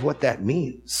understanding of what that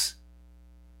means.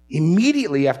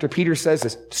 Immediately after Peter says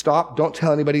this, stop, don't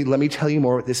tell anybody, let me tell you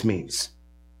more what this means.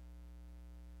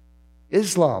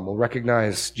 Islam will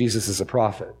recognize Jesus as a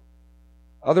prophet.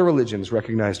 Other religions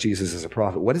recognize Jesus as a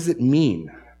prophet. What does it mean?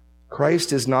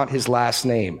 Christ is not his last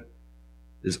name,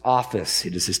 his office,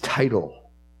 it is his title.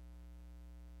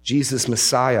 Jesus,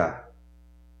 Messiah.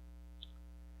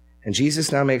 And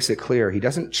Jesus now makes it clear. He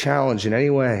doesn't challenge in any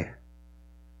way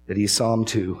that he's Psalm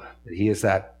 2, that he is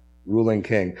that ruling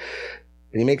king.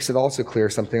 And he makes it also clear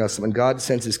something else. When God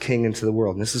sends his king into the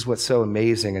world, and this is what's so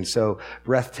amazing and so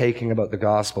breathtaking about the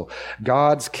gospel,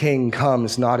 God's king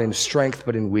comes not in strength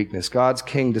but in weakness. God's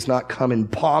king does not come in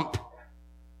pomp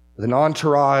with an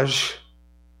entourage.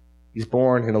 He's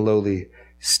born in a lowly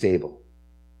stable.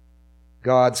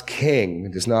 God's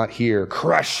king does not here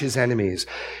crush his enemies.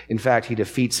 In fact, he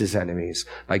defeats his enemies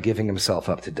by giving himself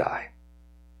up to die.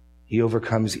 He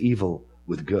overcomes evil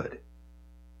with good.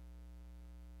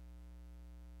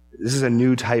 This is a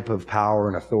new type of power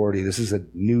and authority. This is a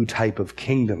new type of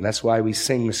kingdom. That's why we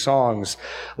sing songs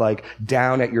like,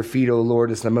 "Down at your feet, O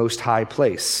Lord, is the most high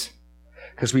place."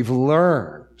 Because we've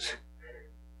learned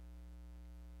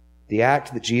the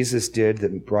act that Jesus did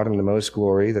that brought him the most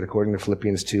glory, that according to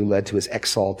Philippians 2 led to his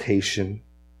exaltation,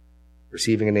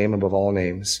 receiving a name above all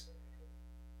names,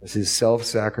 was his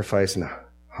self-sacrifice and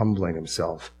humbling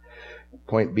himself.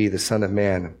 Point B, the Son of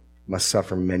Man must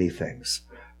suffer many things.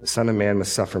 The Son of Man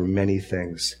must suffer many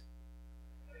things.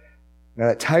 Now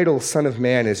that title, Son of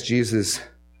Man, is Jesus'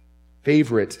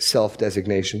 favorite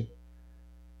self-designation.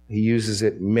 He uses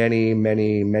it many,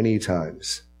 many, many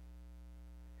times.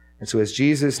 And so as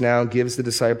Jesus now gives the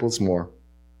disciples more,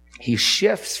 he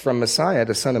shifts from Messiah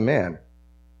to Son of Man.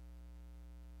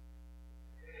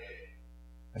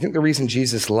 I think the reason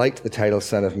Jesus liked the title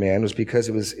Son of Man was because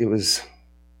it was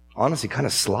honestly kind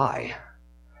of sly.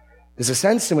 There's a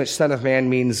sense in which Son of Man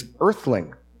means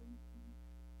earthling,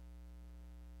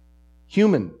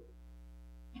 human.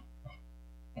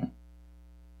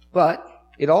 But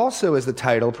it also is the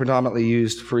title predominantly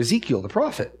used for Ezekiel, the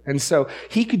prophet. And so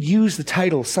he could use the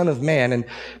title Son of Man, and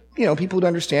people would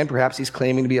understand perhaps he's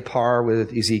claiming to be a par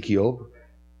with Ezekiel.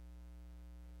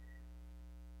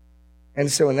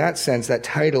 And so in that sense, that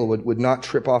title would not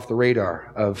trip off the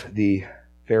radar of the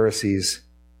Pharisees.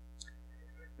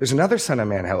 There's another Son of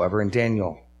Man, however, in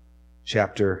Daniel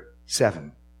chapter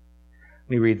 7. Let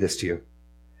me read this to you.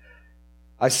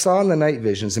 "I saw in the night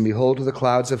visions, and behold, to the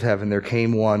clouds of heaven there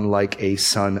came one like a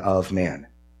Son of Man.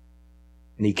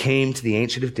 And he came to the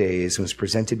Ancient of Days and was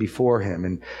presented before him,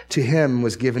 and to him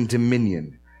was given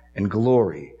dominion and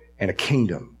glory and a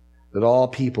kingdom, that all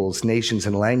peoples, nations,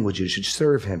 and languages should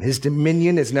serve him. His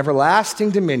dominion is an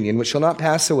everlasting dominion which shall not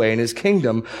pass away, and his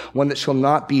kingdom one that shall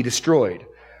not be destroyed."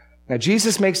 Now,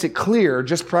 Jesus makes it clear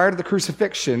just prior to the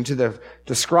crucifixion to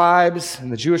the scribes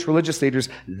and the Jewish religious leaders,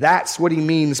 that's what he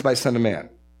means by Son of Man.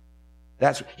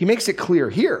 He makes it clear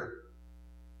here.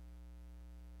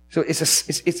 So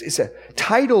it's a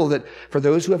title that for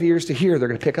those who have ears to hear, they're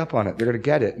going to pick up on it. They're going to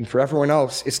get it. And for everyone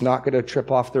else, it's not going to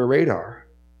trip off their radar.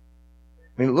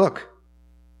 I mean, look.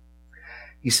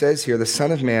 He says here, the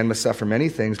Son of Man must suffer many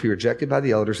things, be rejected by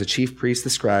the elders, the chief priests,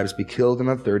 the scribes, be killed, and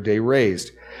on the third day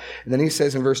raised. And then he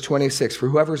says in verse 26, "For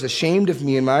whoever is ashamed of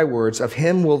me and my words, of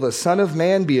him will the Son of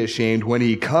Man be ashamed when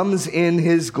he comes in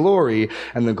his glory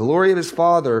and the glory of his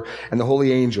Father and the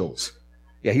holy angels."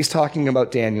 Yeah, he's talking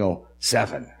about Daniel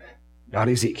 7, not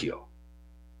Ezekiel.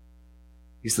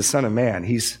 He's the Son of Man.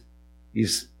 He's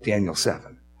Daniel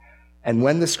 7. And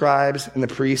when the scribes and the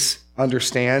priests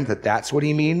understand that that's what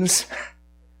he means,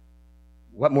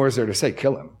 what more is there to say?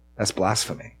 Kill him. That's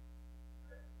blasphemy.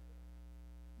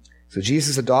 So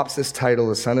Jesus adopts this title,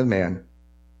 the Son of Man,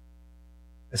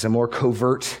 as a more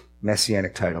covert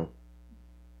messianic title,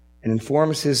 and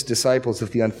informs his disciples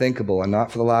of the unthinkable, and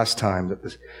not for the last time,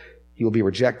 that he will be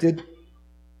rejected,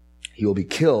 he will be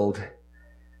killed,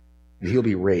 and he will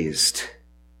be raised.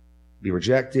 Be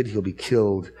rejected, he'll be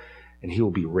killed, and he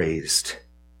will be raised.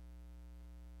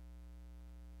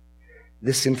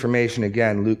 This information,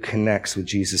 again, Luke connects with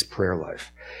Jesus' prayer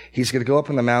life. He's going to go up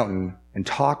on the mountain and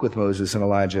talk with Moses and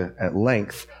Elijah at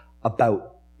length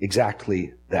about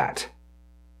exactly that,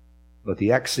 about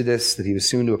the exodus that he was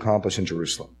soon to accomplish in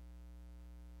Jerusalem.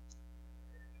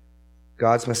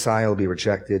 God's Messiah will be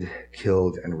rejected,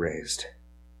 killed, and raised.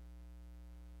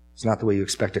 It's not the way you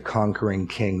expect a conquering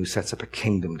king who sets up a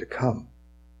kingdom to come.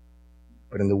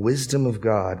 But in the wisdom of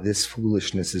God, this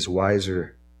foolishness is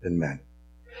wiser than men.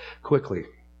 Quickly,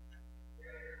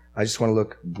 I just want to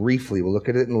look briefly, we'll look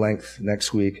at it in length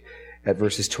next week at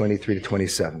verses 23 to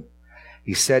 27.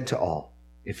 He said to all,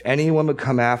 "If anyone would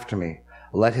come after me,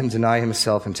 let him deny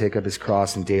himself and take up his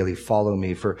cross and daily follow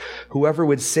me. For whoever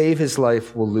would save his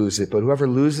life will lose it, but whoever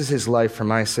loses his life for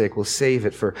my sake will save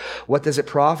it. For what does it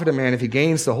profit a man if he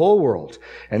gains the whole world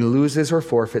and loses or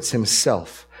forfeits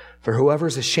himself? For whoever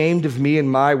is ashamed of me and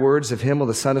my words, of him will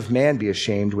the Son of Man be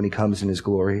ashamed when he comes in his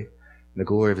glory, and the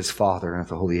glory of his Father and of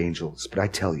the holy angels. But I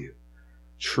tell you,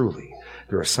 truly,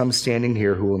 there are some standing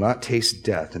here who will not taste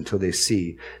death until they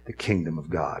see the kingdom of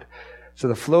God." So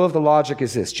the flow of the logic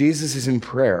is this. Jesus is in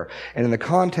prayer, and in the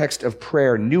context of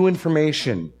prayer, new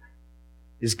information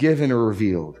is given or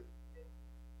revealed.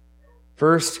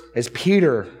 First, as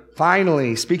Peter,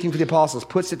 finally, speaking for the apostles,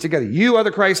 puts it together, "You are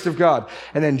the Christ of God."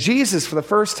 And then Jesus, for the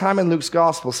first time in Luke's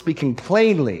gospel, speaking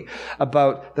plainly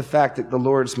about the fact that the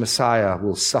Lord's Messiah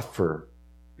will suffer,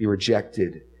 be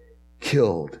rejected,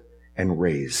 killed, and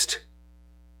raised.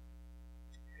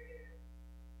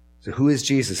 So who is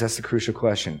Jesus? That's the crucial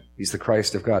question. He's the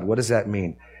Christ of God. What does that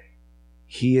mean?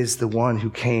 He is the one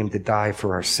who came to die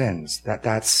for our sins.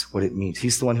 That's what it means.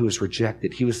 He's the one who was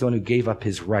rejected. He was the one who gave up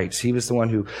his rights. He was the one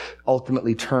who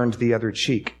ultimately turned the other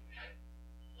cheek.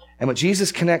 And what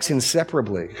Jesus connects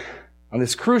inseparably on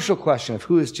this crucial question of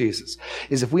who is Jesus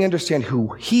is if we understand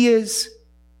who he is,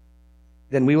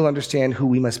 then we will understand who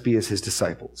we must be as his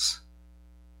disciples.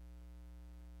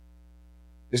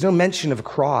 There's no mention of a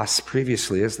cross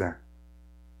previously, is there?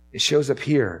 It shows up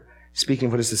here, speaking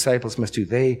of what his disciples must do.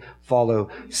 They follow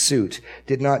suit.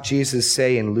 Did not Jesus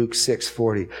say in Luke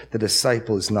 6:40, the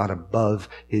disciple is not above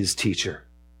his teacher?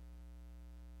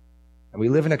 And we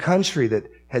live in a country that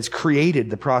has created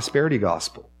the prosperity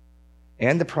gospel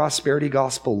and the prosperity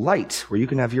gospel light, where you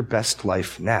can have your best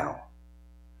life now.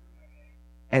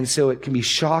 And so it can be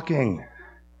shocking,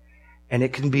 and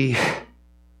it can be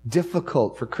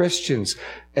difficult for Christians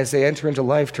as they enter into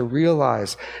life to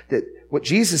realize that what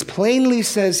Jesus plainly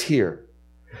says here,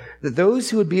 that those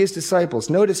who would be his disciples,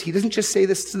 notice he doesn't just say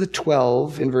this to the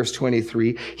 12 in verse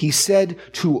 23, he said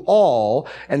to all,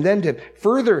 and then to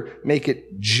further make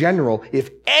it general,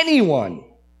 if anyone,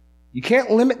 you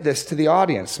can't limit this to the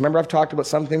audience. Remember, I've talked about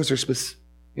some things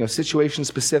are situation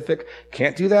specific.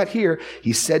 Can't do that here.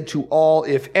 He said to all,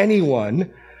 if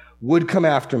anyone would come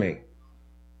after me,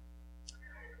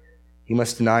 he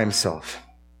must deny himself,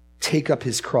 take up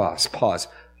his cross. Pause.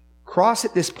 Cross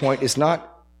at this point is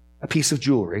not a piece of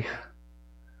jewelry.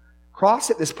 Cross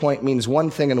at this point means one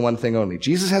thing and one thing only.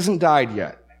 Jesus hasn't died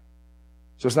yet,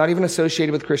 so it's not even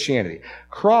associated with Christianity.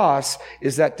 Cross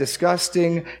is that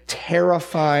disgusting,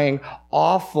 terrifying,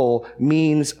 awful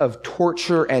means of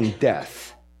torture and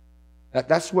death.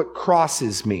 That's what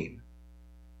crosses mean.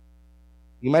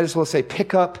 You might as well say,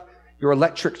 pick up your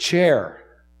electric chair.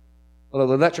 Although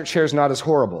the electric chair is not as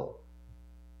horrible.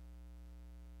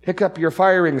 Pick up your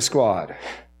firing squad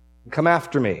and come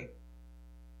after me.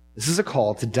 This is a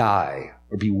call to die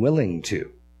or be willing to.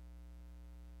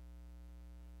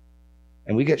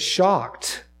 And we get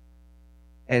shocked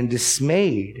and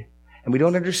dismayed, and we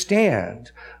don't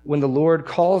understand when the Lord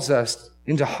calls us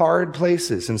into hard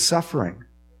places and suffering.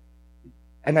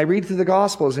 And I read through the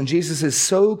Gospels, and Jesus is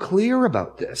so clear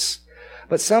about this.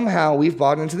 But somehow we've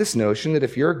bought into this notion that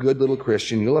if you're a good little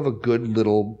Christian, you'll have a good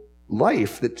little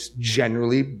life that's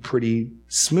generally pretty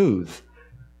smooth.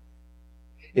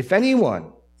 If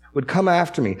anyone would come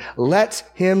after me, let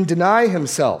him deny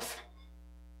himself.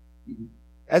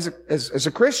 As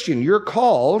a Christian, you're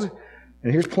called,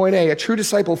 and here's point A, a true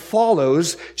disciple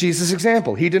follows Jesus'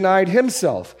 example. He denied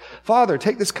himself. Father,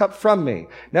 take this cup from me.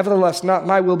 Nevertheless, not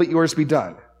my will, but yours be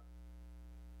done.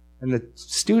 And the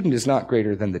student is not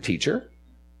greater than the teacher.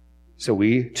 So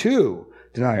we, too,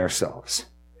 deny ourselves.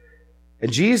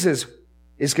 And Jesus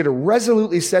is going to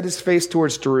resolutely set his face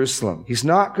towards Jerusalem. He's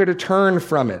not going to turn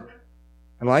from it.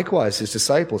 And likewise, his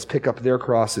disciples pick up their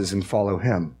crosses and follow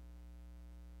him.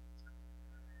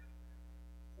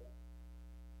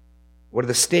 What are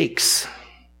the stakes?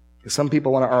 Because some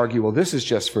people want to argue, well, this is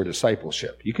just for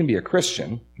discipleship. You can be a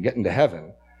Christian and get into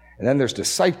heaven, and then there's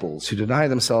disciples who deny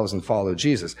themselves and follow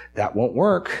Jesus. That won't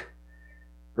work.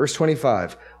 Verse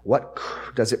 25, what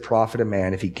does it profit a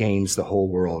man if he gains the whole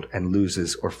world and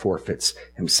loses or forfeits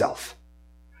himself?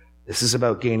 This is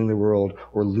about gaining the world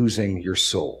or losing your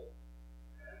soul.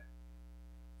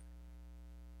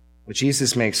 What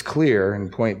Jesus makes clear in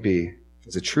point B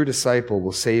is a true disciple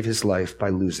will save his life by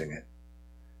losing it.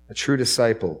 A true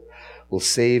disciple will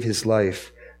save his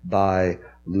life by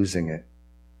losing it.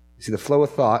 You see, the flow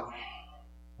of thought,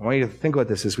 I want you to think about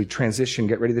this as we transition,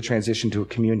 get ready to transition to a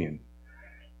communion,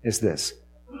 is this.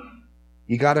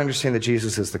 You got to understand that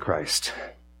Jesus is the Christ.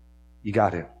 You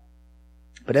got it.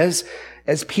 But as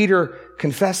Peter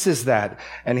confesses that,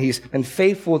 and he's been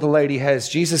faithful with the light he has,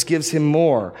 Jesus gives him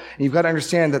more. And you've got to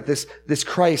understand that this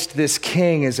Christ, this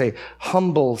King, is a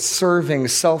humble, serving,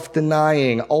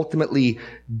 self-denying, ultimately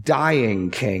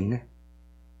dying King.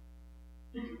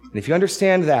 And if you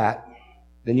understand that,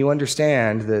 then you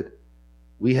understand that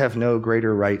we have no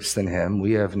greater rights than him.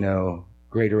 We have no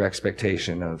greater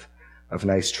expectation of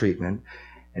nice treatment.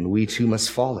 And we too must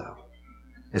follow.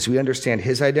 As we understand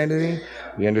his identity,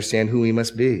 we understand who we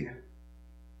must be.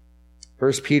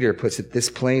 1 Peter puts it this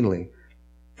plainly.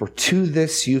 For to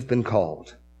this you've been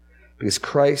called, because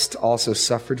Christ also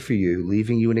suffered for you,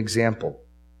 leaving you an example,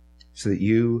 so that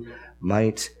you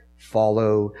might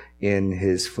follow in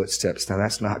his footsteps. Now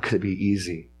that's not going to be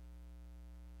easy.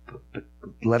 But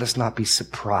let us not be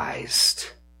surprised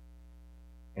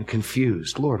and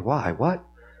confused. Lord, why? What?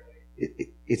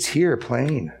 It's here,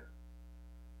 plain.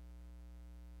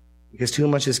 Because too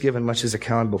much is given, much is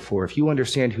accountable for. If you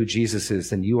understand who Jesus is,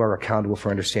 then you are accountable for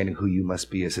understanding who you must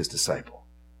be as his disciple.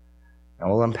 And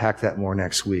we'll unpack that more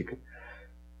next week.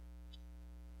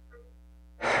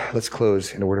 Let's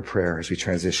close in a word of prayer as we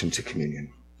transition to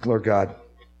communion. Lord God,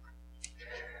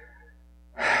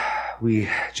 we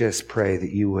just pray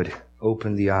that you would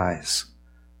open the eyes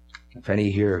of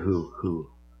any here who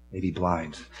may be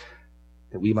blind,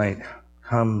 that we might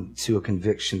come to a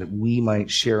conviction, that we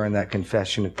might share in that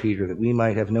confession of Peter, that we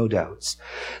might have no doubts,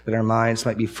 that our minds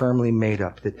might be firmly made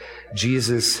up, that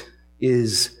Jesus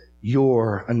is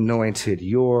your anointed,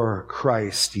 your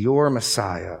Christ, your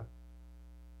Messiah.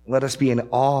 Let us be in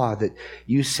awe that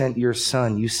you sent your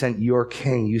Son, you sent your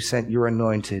King, you sent your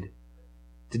anointed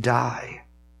to die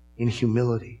in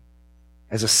humility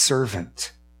as a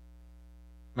servant,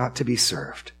 not to be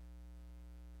served.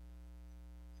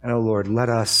 And, oh Lord, let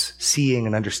us, seeing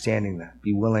and understanding that,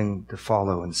 be willing to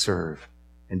follow and serve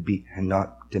and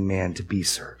not demand to be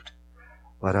served.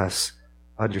 Let us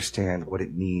understand what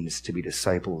it means to be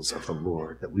disciples of the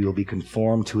Lord, that we will be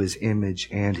conformed to his image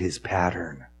and his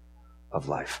pattern of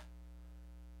life.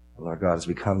 And Lord God, as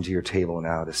we come to your table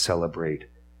now to celebrate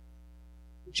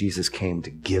that Jesus came to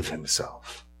give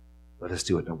himself, let us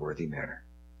do it in a worthy manner.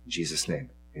 In Jesus' name,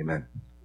 amen.